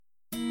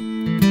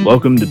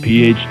Welcome to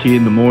PHT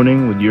in the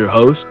Morning with your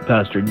host,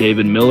 Pastor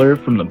David Miller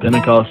from the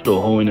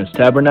Pentecostal Holiness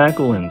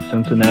Tabernacle in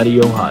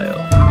Cincinnati, Ohio.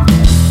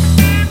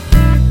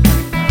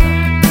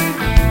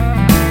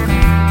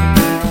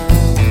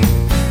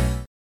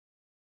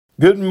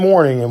 Good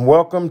morning and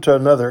welcome to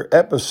another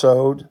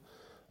episode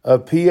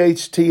of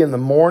PHT in the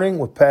Morning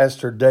with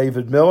Pastor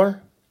David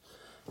Miller.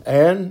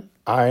 And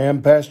I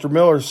am Pastor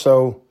Miller,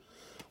 so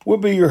we'll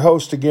be your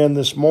host again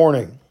this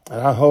morning.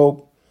 And I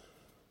hope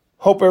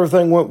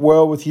everything went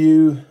well with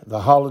you,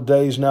 the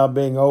holidays now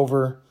being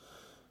over.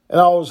 And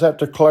I always have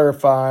to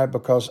clarify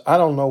because I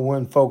don't know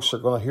when folks are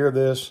going to hear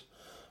this.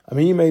 I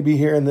mean, you may be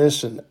hearing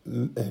this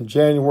in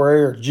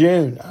January or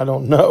June. I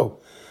don't know.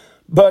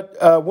 But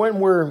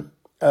when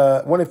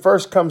it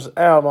first comes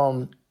out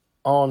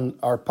on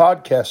our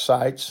podcast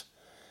sites,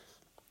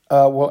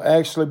 will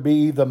actually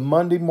be the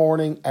Monday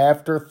morning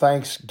after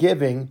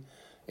Thanksgiving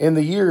in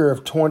the year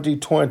of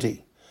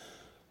 2020.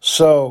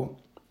 So,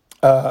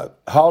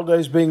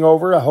 holidays being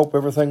over, I hope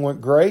everything went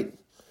great.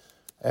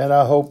 And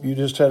I hope you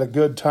just had a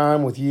good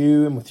time with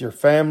you and with your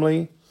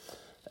family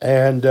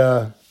and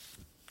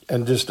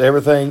just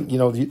everything,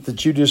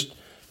 that you just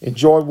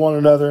enjoyed one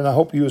another. And I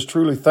hope you was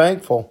truly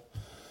thankful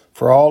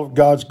for all of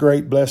God's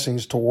great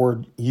blessings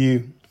toward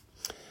you.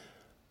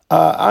 In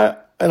our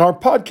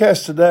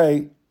podcast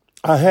today,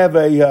 I have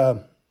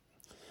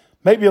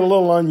maybe a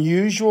little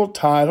unusual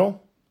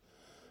title,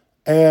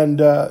 and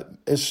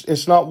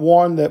it's not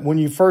one that when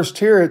you first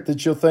hear it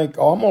that you'll think,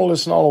 oh, I'm going to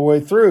listen all the way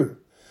through.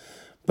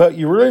 But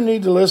you really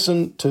need to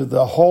listen to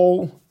the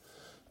whole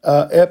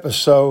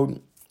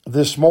episode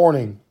this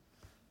morning.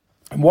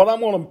 And what I'm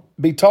going to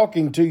be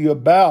talking to you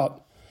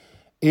about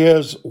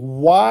is,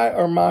 why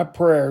are my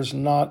prayers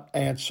not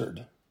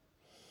answered?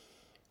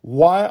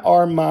 Why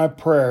are my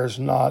prayers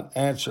not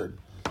answered?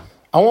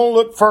 I want to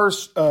look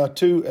first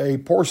to a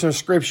portion of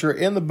Scripture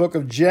in the book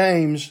of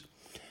James,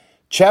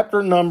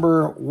 chapter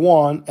number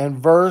 1 and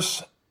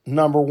verse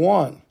number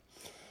 1.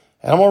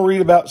 And I'm going to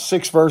read about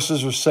 6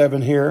 verses or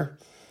 7 here.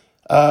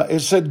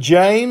 It said,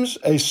 James,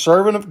 a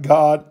servant of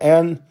God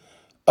and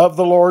of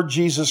the Lord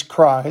Jesus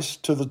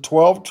Christ, to the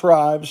 12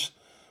 tribes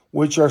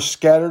which are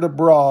scattered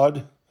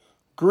abroad,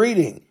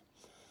 greeting.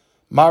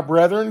 My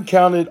brethren,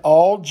 count it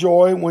all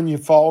joy when you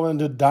fall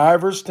into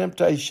divers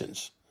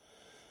temptations,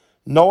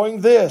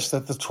 knowing this,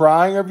 that the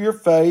trying of your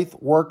faith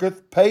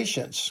worketh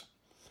patience.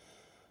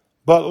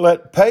 But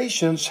let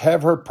patience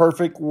have her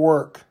perfect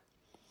work,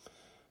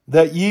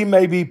 that ye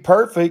may be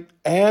perfect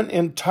and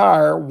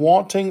entire,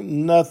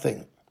 wanting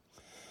nothing.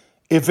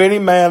 If any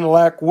man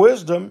lack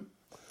wisdom,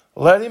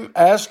 let him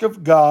ask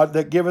of God,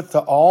 that giveth to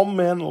all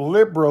men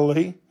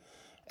liberally,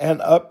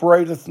 and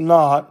upbraideth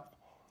not,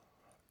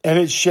 and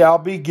it shall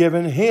be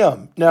given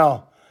him.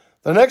 Now,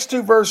 the next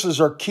 2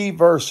 verses are key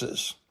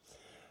verses.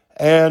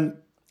 And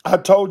I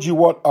told you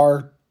what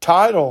our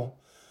title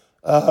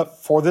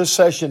for this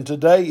session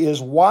today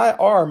is, why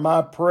are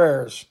my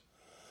prayers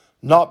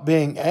not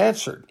being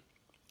answered?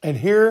 And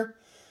here,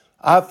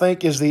 I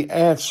think, is the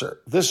answer.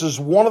 This is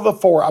one of the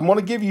 4. I'm going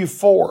to give you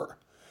 4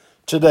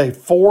 today.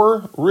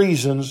 4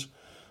 reasons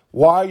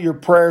why your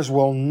prayers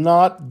will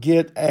not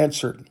get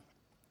answered.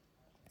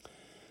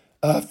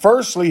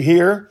 Firstly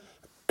here,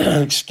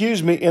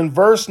 in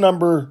verse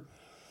number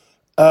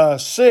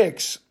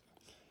 6,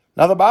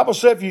 now the Bible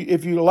said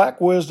if you lack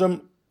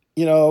wisdom,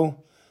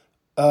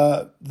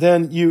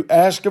 then you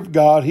ask of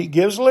God, he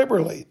gives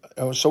liberally.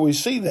 So we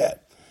see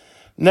that.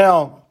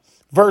 Now,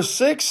 verse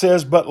 6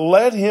 says, but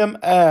let him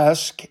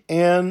ask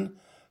in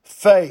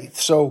faith.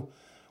 So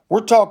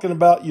we're talking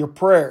about your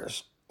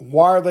prayers.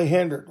 Why are they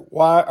hindered?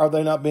 Why are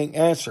they not being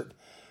answered?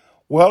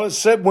 Well, it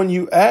said when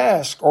you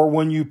ask or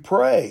when you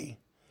pray,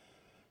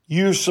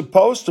 you're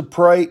supposed to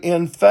pray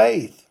in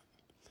faith,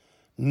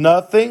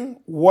 nothing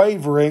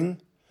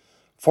wavering,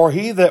 for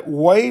he that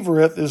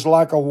wavereth is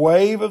like a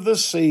wave of the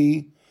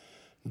sea,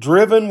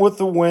 driven with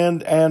the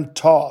wind and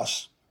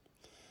tossed.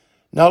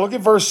 Now look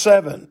at verse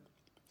 7.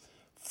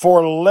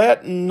 For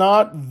let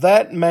not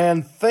that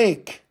man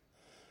think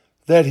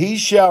that he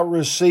shall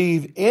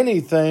receive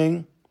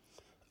anything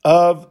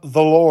of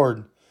the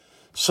Lord.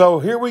 So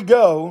here we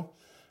go.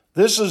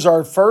 This is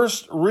our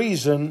first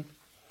reason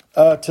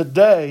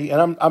today,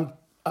 and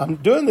I'm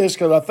doing this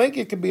because I think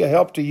it could be a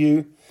help to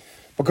you,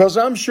 because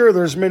I'm sure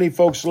there's many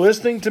folks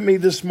listening to me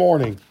this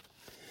morning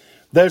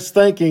that's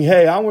thinking,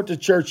 hey, I went to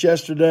church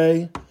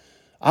yesterday.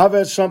 I've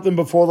had something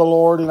before the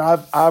Lord, and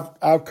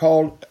I've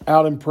called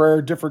out in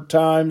prayer different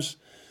times.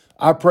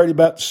 I prayed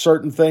about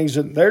certain things,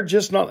 and they're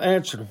just not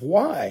answered.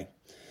 Why?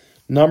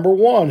 Number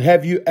 1,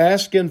 have you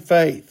asked in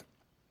faith?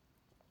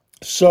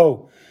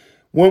 So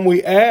when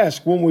we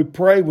ask, when we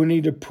pray, we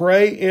need to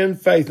pray in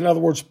faith. In other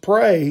words,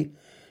 pray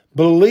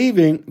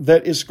believing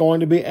that it's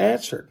going to be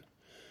answered.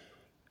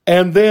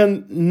 And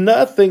then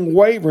nothing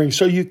wavering.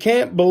 So you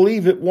can't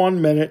believe it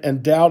one minute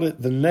and doubt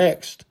it the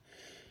next.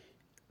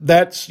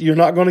 You're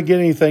not going to get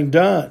anything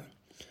done.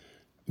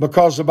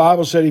 Because the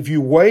Bible said if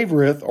you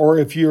wavereth, or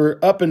if you're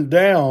up and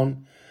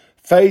down,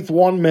 faith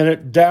one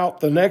minute, doubt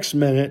the next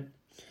minute,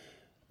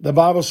 the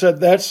Bible said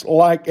that's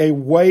like a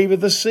wave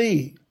of the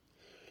sea.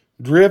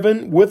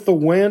 driven with the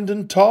wind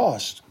and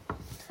tossed.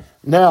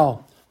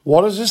 Now,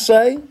 what does it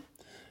say?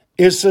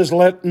 It says,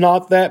 let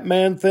not that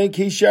man think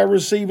he shall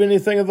receive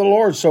anything of the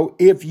Lord. So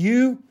if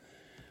you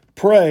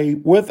pray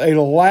with a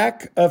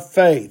lack of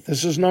faith,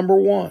 this is number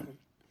one.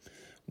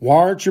 Why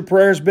aren't your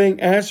prayers being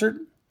answered?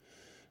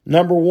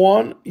 Number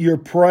one, you're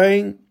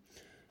praying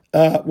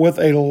with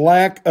a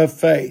lack of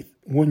faith.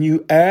 When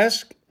you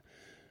ask,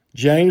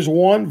 James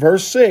 1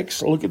 verse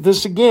 6, look at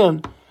this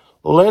again.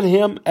 Let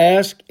him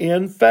ask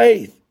in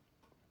faith.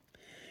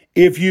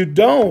 If you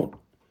don't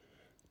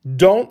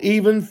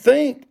even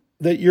think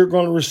that you're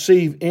going to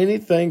receive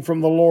anything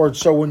from the Lord.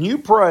 So when you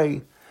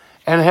pray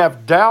and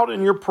have doubt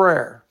in your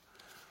prayer,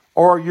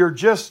 or you're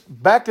just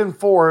back and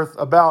forth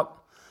about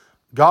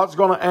God's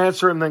going to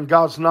answer and then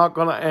God's not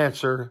going to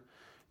answer,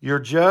 you're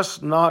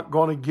just not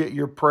going to get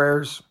your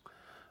prayers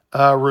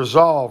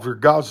resolved, or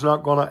God's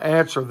not going to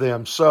answer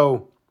them.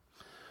 So,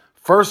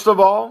 first of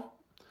all,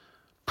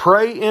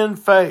 pray in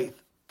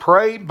faith.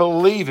 Pray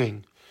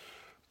believing.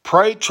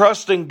 Pray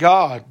trusting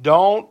God.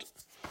 Don't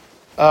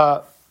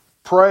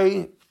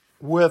pray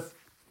with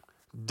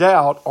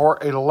doubt or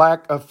a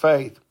lack of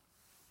faith.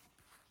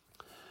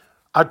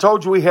 I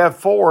told you we have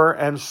four,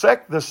 and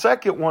the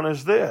second one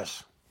is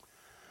this.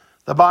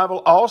 The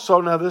Bible also,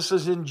 now this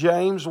is in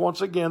James,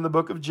 once again, the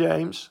book of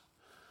James,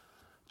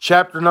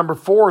 chapter number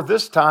 4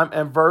 this time,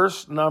 and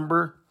verse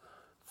number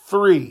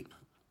 3.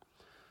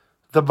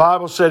 The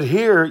Bible said,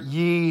 here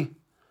ye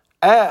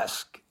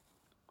ask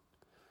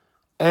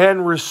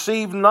and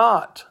receive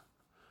not,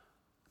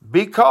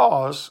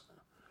 because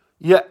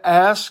ye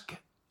ask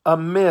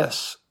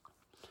amiss.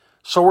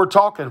 So we're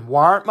talking,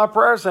 why aren't my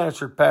prayers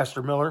answered,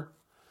 Pastor Miller?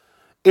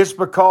 It's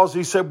because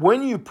he said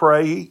when you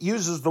pray, he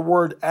uses the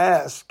word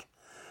ask,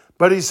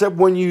 but he said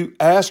when you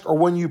ask or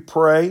when you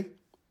pray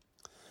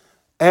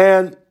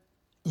and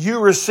you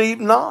receive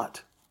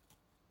not.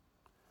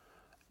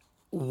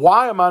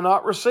 Why am I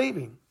not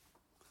receiving?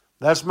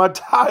 That's my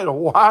title.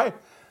 Why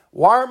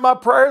aren't my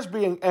prayers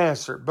being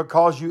answered?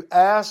 Because you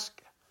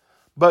ask,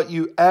 but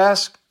you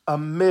ask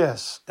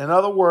amiss. In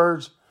other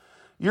words,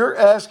 you're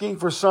asking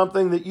for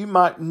something that you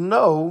might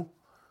know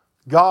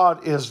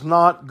God is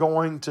not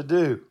going to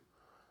do.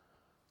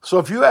 So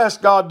if you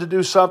ask God to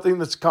do something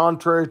that's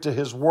contrary to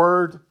His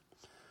Word,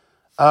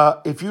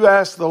 if you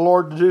ask the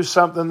Lord to do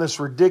something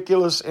that's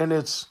ridiculous in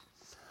its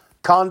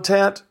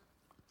content,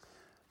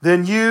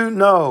 then you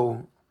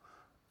know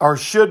or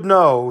should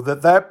know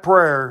that that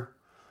prayer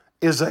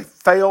is a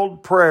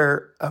failed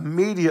prayer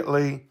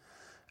immediately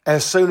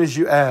as soon as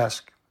you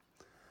ask.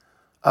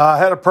 I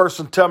had a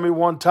person tell me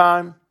one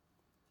time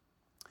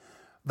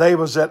they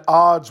was at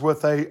odds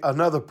with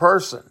another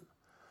person.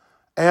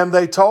 And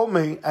they told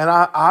me, and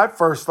I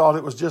first thought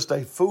it was just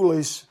a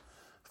foolish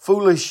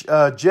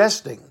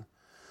jesting.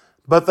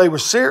 But they were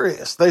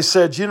serious. They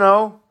said,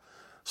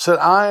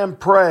 I am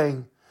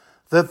praying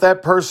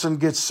that person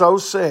gets so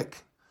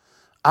sick.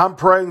 I'm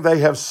praying they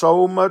have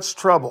so much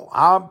trouble.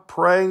 I'm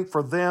praying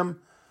for them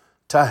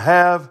to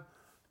have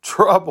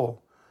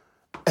trouble.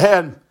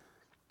 And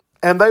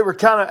they were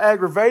kind of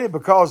aggravated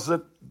because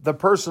the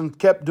person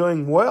kept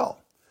doing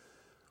well.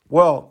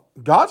 Well,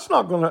 God's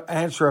not going to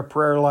answer a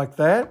prayer like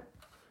that.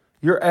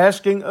 You're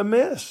asking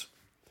amiss.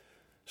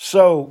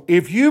 So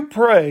if you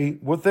pray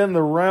within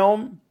the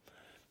realm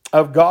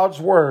of God's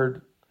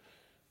Word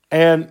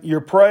and you're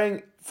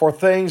praying for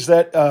things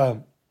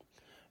that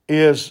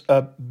is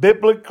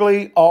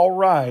biblically all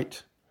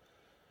right,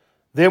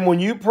 then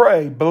when you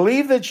pray,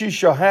 believe that you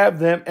shall have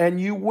them,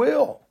 and you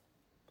will.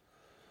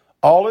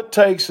 All it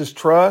takes is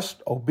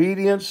trust,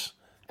 obedience,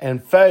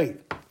 and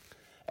faith,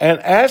 and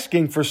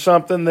asking for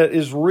something that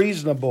is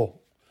reasonable.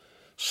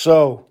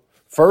 So,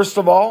 first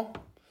of all,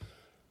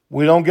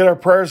 we don't get our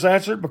prayers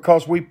answered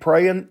because we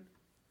pray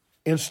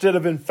instead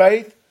of in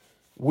faith,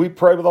 we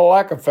pray with a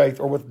lack of faith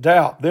or with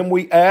doubt. Then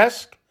we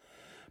ask,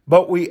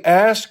 but we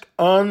ask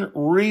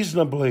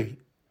unreasonably.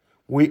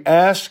 We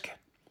ask,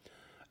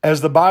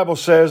 as the Bible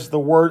says, the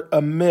word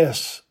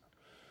amiss.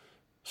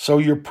 So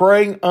you're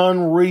praying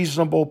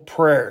unreasonable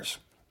prayers.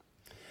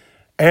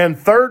 And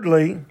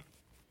thirdly,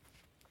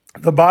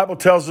 the Bible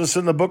tells us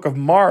in the book of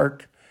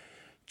Mark,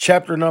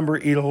 chapter number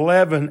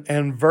 11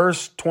 and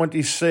verse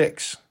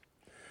 26.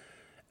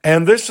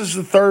 And this is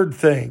the third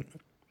thing.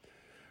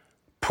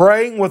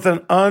 Praying with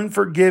an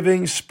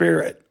unforgiving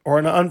spirit or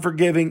an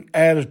unforgiving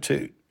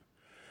attitude.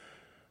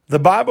 The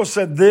Bible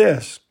said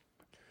this,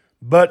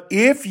 but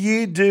if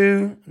ye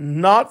do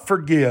not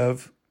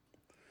forgive,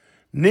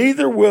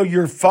 neither will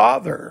your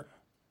Father,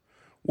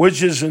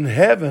 which is in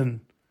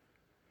heaven,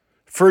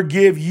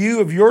 forgive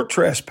you of your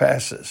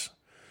trespasses.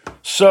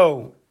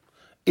 So,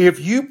 if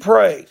you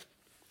pray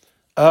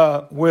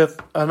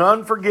with an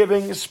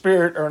unforgiving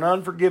spirit or an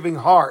unforgiving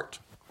heart,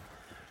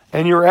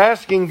 and you're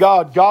asking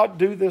God, God,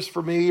 do this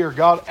for me, or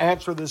God,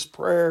 answer this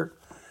prayer,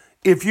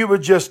 if you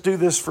would just do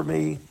this for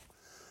me,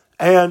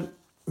 and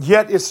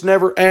yet it's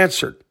never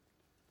answered.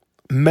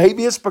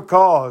 Maybe it's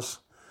because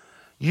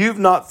you've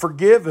not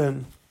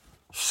forgiven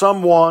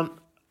someone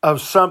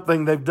of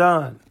something they've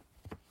done.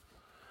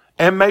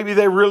 And maybe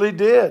they really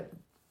did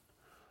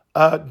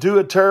do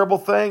a terrible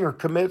thing or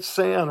commit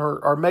sin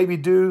or maybe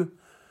do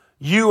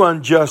you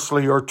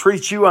unjustly or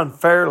treat you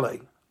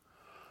unfairly.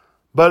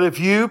 But if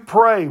you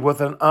pray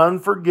with an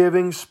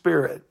unforgiving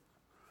spirit,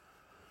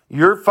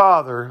 your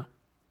Father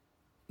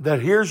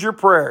that hears your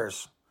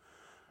prayers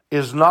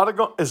is not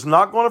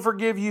going to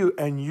forgive you,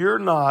 and you're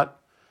not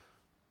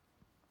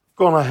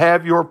going to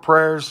have your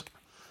prayers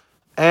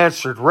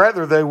answered.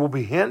 Rather, they will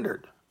be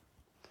hindered.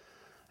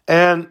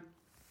 And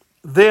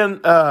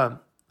then,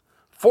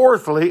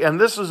 fourthly,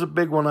 and this is a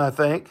big one, I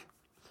think,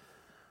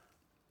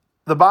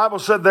 the Bible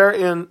said there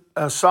in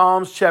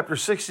Psalms chapter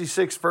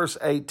 66, verse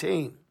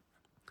 18,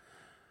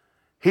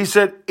 he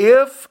said,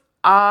 if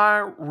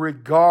I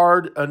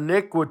regard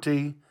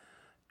iniquity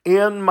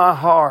in my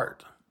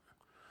heart,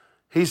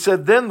 he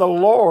said, then the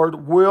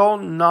Lord will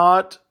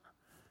not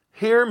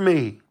hear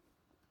me.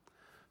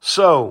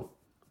 So,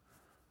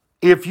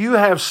 if you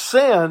have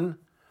sin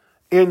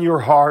in your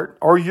heart,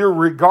 or you're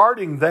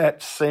regarding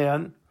that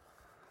sin,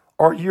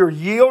 or you're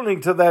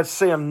yielding to that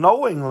sin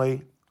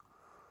knowingly,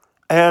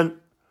 and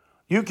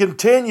you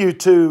continue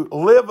to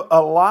live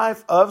a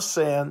life of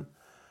sin,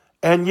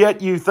 and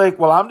yet you think,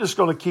 well, I'm just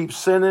going to keep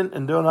sinning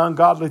and doing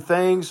ungodly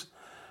things,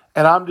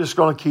 and I'm just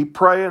going to keep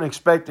praying,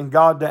 expecting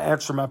God to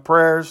answer my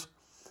prayers.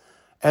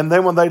 And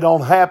then when they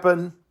don't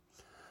happen,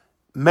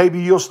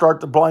 maybe you'll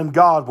start to blame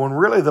God, when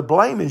really the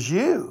blame is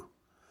you,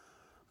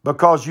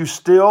 because you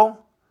still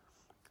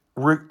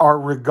are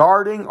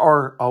regarding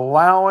or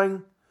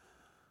allowing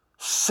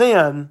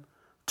sin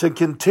to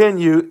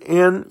continue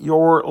in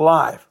your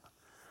life.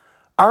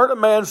 I heard a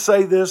man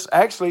say this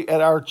actually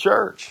at our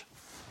church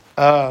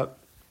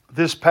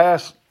this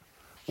past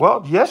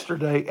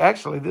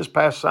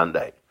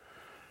Sunday.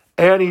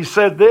 And he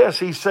said this,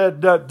 he said,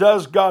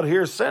 does God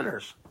hear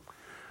sinners?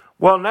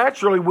 Well,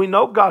 naturally, we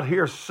know God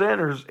hears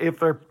sinners if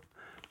they're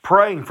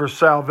praying for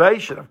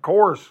salvation, of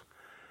course.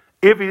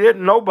 If he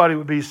didn't, nobody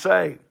would be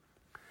saved.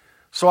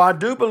 So I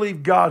do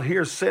believe God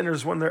hears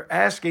sinners when they're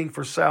asking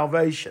for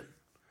salvation.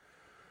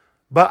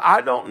 But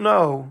I don't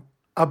know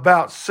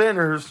about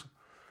sinners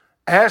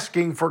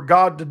asking for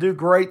God to do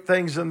great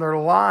things in their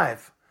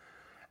life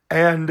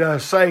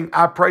and saying,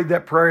 I prayed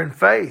that prayer in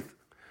faith.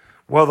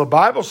 Well, the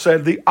Bible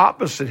said the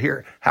opposite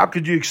here. How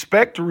could you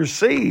expect to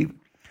receive?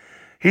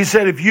 He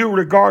said, if you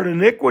regard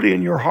iniquity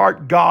in your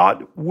heart,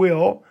 God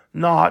will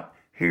not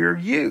hear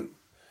you.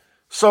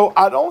 So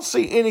I don't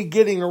see any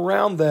getting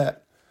around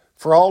that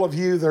for all of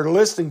you that are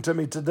listening to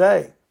me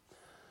today.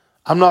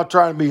 I'm not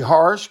trying to be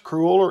harsh,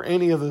 cruel, or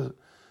any of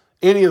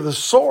the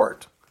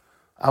sort.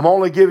 I'm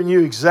only giving you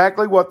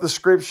exactly what the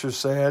Scripture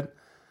said,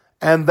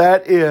 and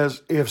that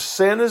is, if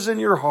sin is in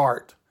your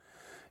heart,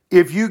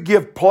 if you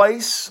give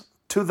place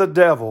to the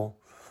devil,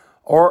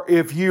 or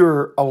if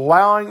you're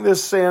allowing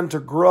this sin to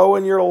grow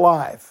in your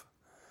life,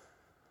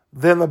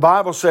 then the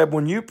Bible said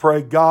when you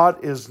pray,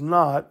 God is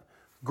not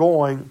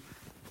going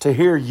to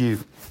hear you.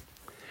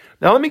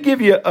 Now, let me give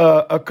you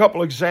a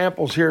couple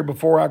examples here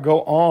before I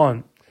go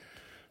on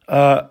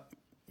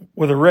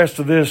with the rest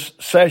of this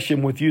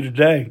session with you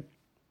today.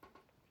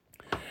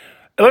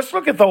 Let's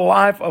look at the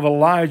life of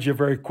Elijah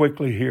very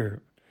quickly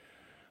here.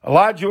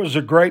 Elijah was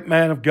a great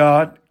man of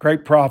God,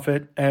 great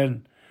prophet,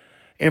 and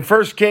in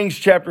 1 Kings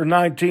chapter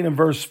 19 and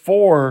verse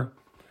 4,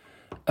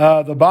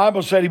 the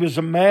Bible said he was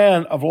a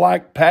man of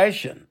like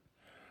passion,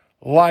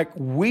 like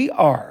we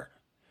are,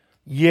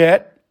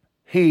 yet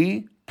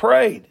he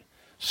prayed.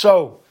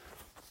 So,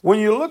 when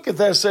you look at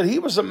that, it said he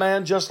was a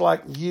man just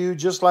like you,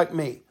 just like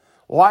me,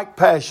 like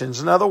passions.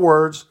 In other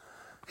words,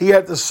 he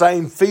had the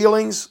same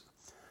feelings,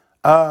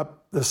 the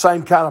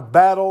same kind of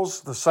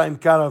battles, the same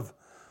kind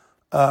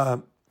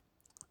of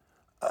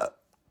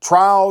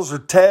trials or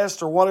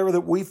tests or whatever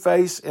that we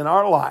face in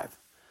our life.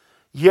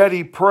 Yet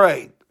he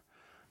prayed.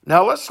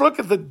 Now let's look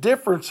at the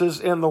differences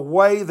in the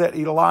way that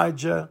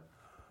Elijah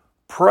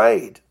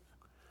prayed.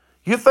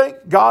 You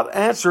think God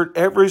answered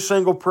every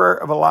single prayer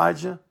of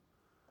Elijah?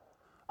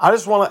 I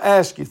just want to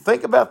ask you,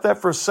 think about that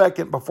for a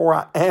second before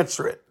I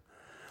answer it.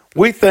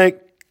 We think,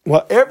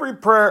 well, every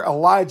prayer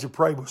Elijah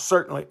prayed was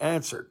certainly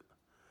answered.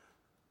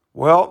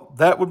 Well,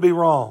 that would be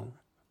wrong.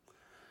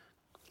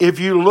 If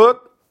you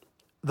look,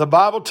 the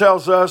Bible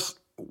tells us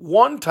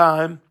one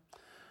time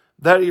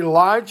that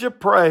Elijah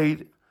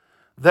prayed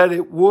that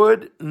it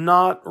would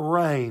not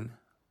rain.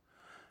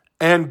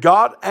 And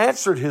God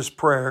answered his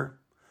prayer,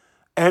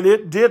 and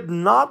it did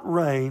not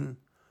rain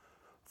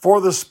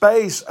for the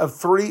space of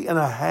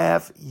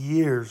 3.5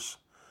 years.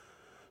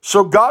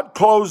 So God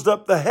closed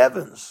up the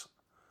heavens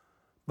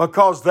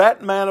because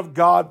that man of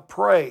God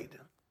prayed.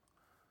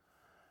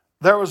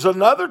 There was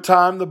another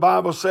time the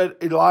Bible said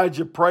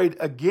Elijah prayed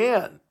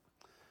again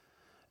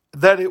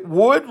that it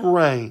would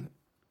rain.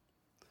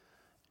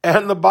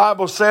 And the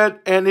Bible said,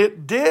 and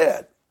it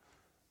did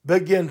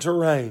begin to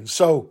rain.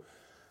 So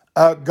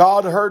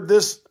God heard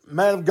this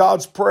man of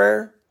God's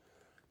prayer,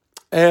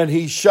 and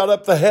he shut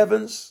up the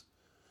heavens,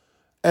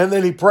 and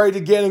then he prayed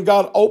again, and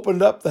God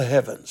opened up the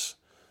heavens.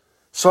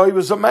 So he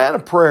was a man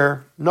of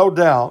prayer, no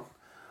doubt.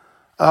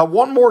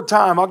 One more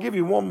time, I'll give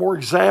you one more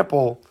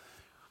example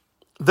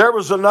there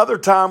was another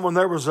time when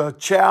there was a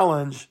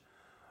challenge,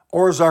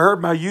 or as I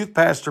heard my youth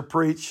pastor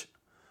preach,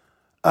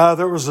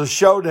 there was a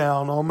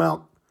showdown on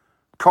Mount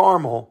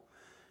Carmel,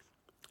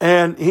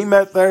 and he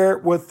met there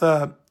with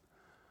the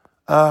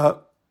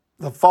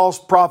false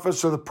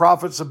prophets, or the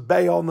prophets of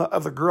Baal and the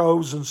other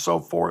groves and so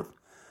forth.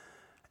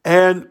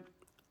 And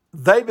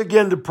they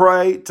began to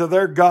pray to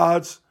their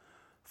gods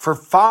for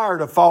fire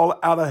to fall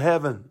out of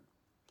heaven.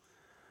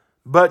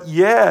 But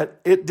yet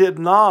it did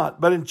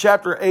not. But in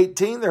chapter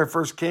 18 there,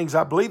 1 Kings,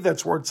 I believe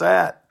that's where it's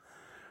at.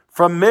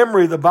 From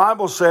memory, the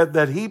Bible said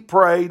that he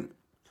prayed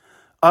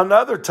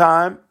another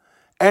time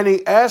and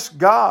he asked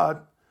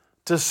God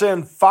to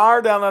send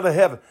fire down out of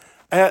heaven.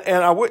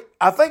 And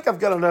I think I've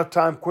got enough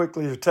time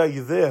quickly to tell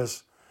you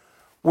this.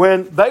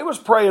 When they was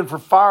praying for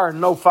fire and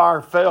no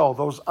fire fell,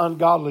 those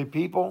ungodly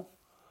people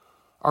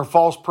or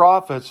false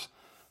prophets,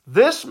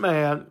 this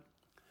man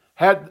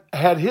had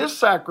his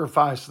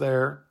sacrifice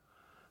there,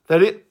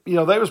 that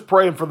they was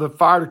praying for the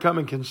fire to come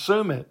and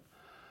consume it.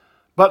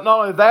 But not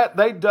only that,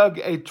 they dug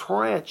a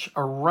trench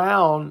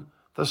around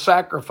the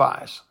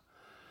sacrifice.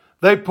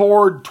 They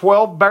poured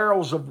 12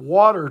 barrels of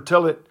water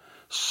till it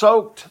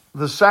soaked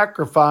the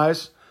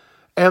sacrifice,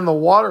 and the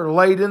water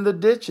laid in the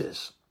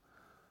ditches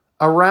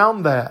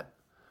around that.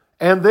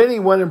 And then he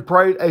went and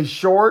prayed a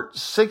short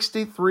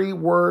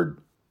 63-word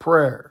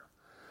prayer.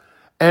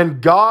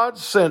 And God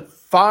sent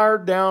fire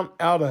down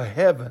out of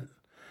heaven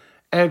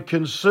and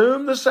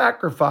consumed the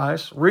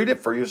sacrifice. Read it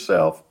for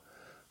yourself.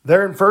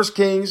 There in 1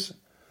 Kings,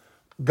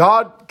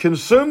 God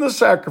consumed the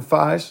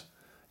sacrifice,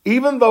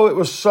 even though it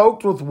was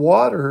soaked with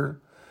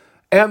water.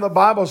 And the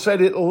Bible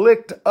said it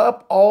licked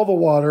up all the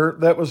water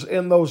that was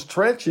in those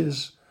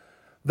trenches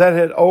that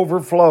had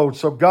overflowed.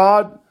 So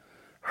God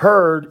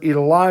heard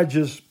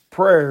Elijah's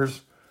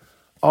prayers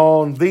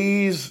on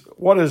these,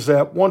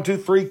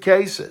 3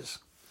 cases.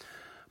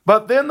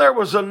 But then there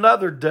was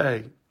another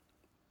day.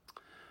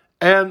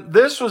 And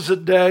this was a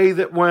day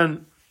that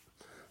when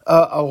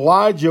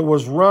Elijah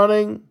was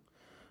running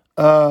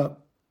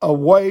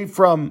away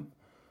from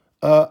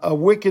a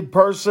wicked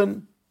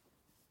person.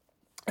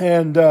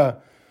 And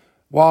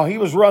while he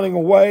was running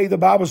away, the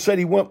Bible said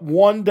he went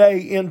one day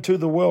into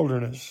the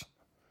wilderness.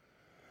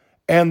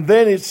 And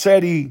then it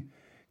said he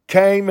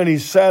came and he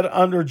sat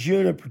under a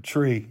juniper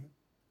tree.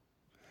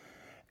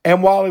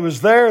 And while he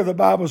was there, the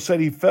Bible said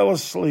he fell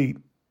asleep.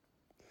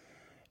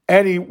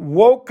 And he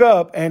woke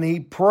up and he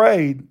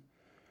prayed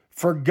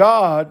for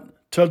God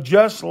to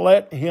just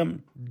let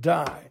him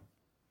die.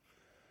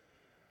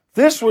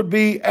 This would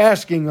be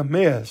asking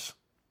amiss.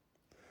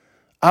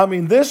 I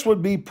mean, this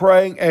would be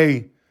praying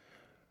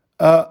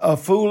a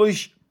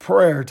foolish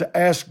prayer to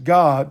ask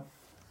God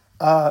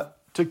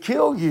to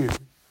kill you.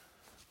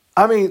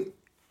 I mean,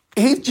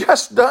 he'd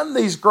just done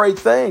these great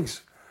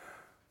things.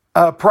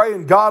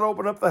 Praying, God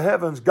open up the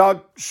heavens.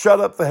 God shut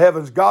up the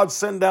heavens. God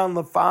send down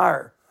the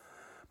fire.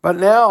 But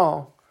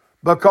now,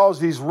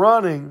 because he's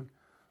running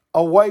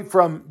away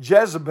from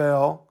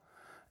Jezebel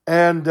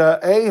and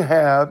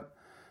Ahab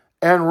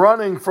and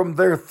running from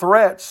their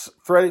threats,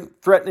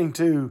 threatening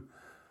to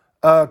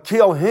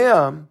kill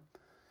him,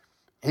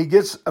 he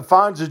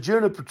finds a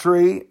juniper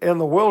tree in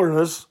the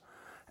wilderness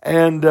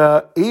and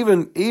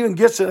even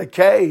gets in a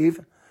cave,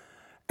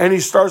 and he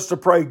starts to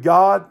pray,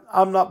 God,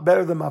 I'm not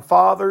better than my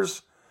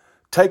fathers.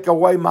 Take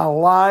away my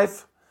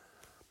life.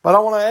 But I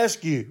want to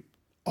ask you,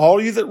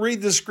 all you that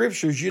read the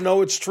scriptures, you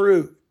know it's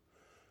true.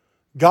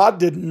 God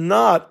did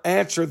not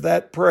answer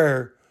that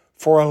prayer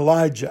for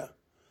Elijah.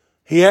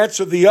 He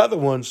answered the other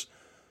ones,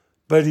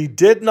 but he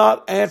did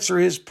not answer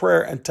his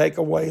prayer and take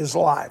away his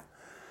life.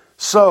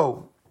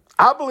 So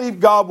I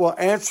believe God will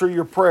answer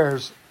your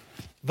prayers.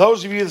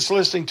 Those of you that's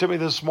listening to me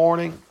this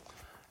morning,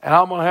 and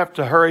I'm going to have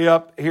to hurry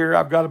up here.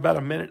 I've got about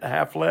a minute and a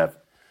half left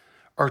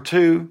or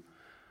two.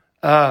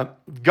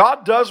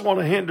 God does want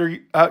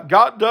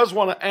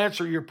to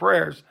answer your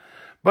prayers,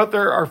 but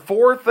there are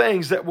 4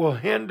 things that will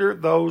hinder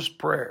those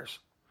prayers.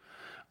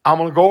 I'm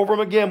going to go over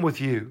them again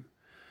with you.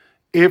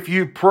 If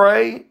you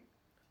pray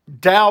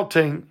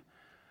doubting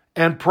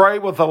and pray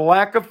with a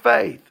lack of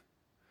faith,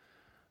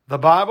 the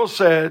Bible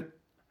said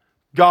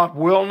God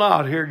will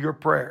not hear your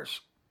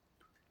prayers.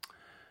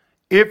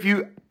 If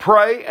you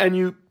pray and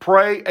you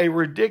pray a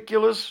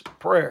ridiculous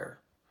prayer,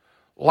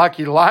 like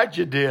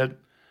Elijah did,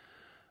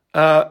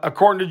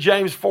 according to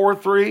James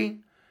 4:3,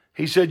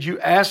 he said, you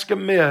ask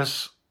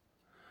amiss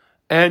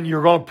and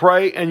you're going to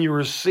pray and you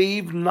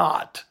receive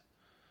not.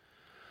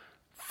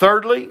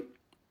 Thirdly,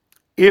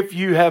 if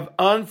you have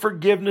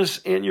unforgiveness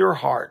in your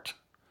heart,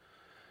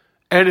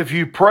 and if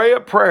you pray a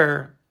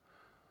prayer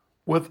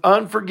with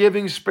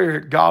unforgiving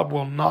spirit, God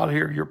will not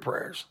hear your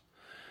prayers.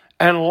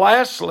 And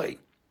lastly,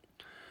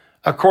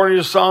 according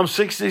to Psalm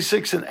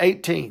 66 and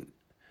 18,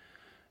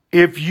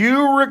 if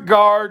you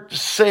regard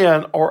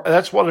sin, or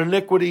that's what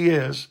iniquity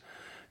is,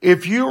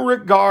 if you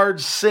regard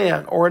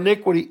sin or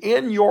iniquity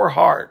in your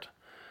heart,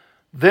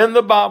 then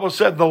the Bible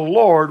said the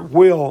Lord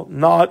will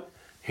not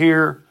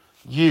hear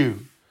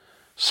you.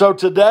 So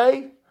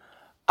today,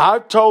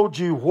 I've told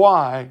you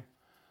why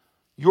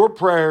your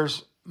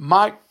prayers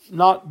might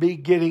not be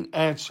getting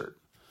answered.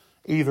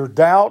 Either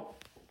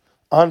doubt,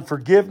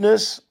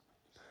 unforgiveness,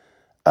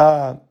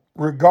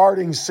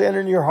 regarding sin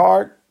in your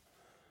heart,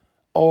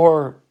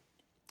 or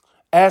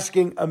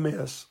asking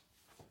amiss.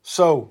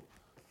 So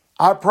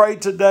I pray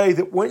today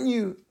that when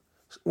you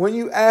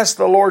ask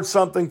the Lord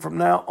something from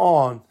now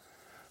on,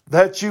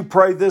 that you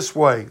pray this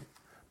way.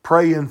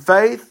 Pray in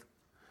faith.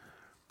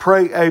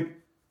 Pray a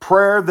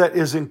prayer that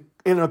is in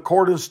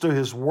accordance to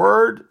His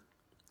Word.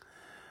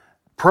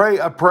 Pray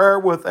a prayer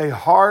with a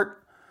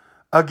heart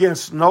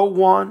against no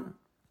one.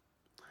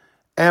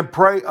 And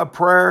pray a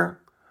prayer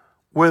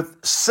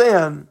with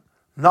sin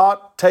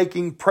not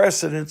taking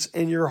precedence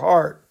in your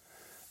heart.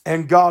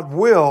 And God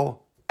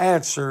will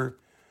answer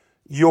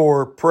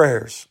your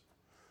prayers.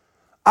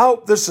 I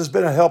hope this has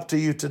been a help to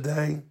you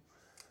today.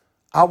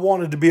 I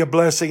wanted to be a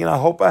blessing, and I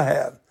hope I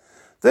have.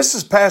 This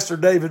is Pastor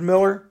David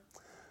Miller,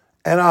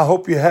 and I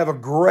hope you have a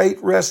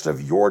great rest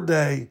of your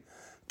day.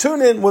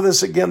 Tune in with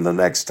us again the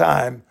next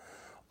time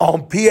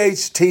on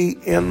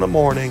PHT in the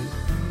Morning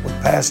with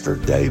Pastor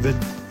David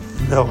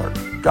Miller.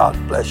 God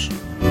bless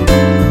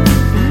you.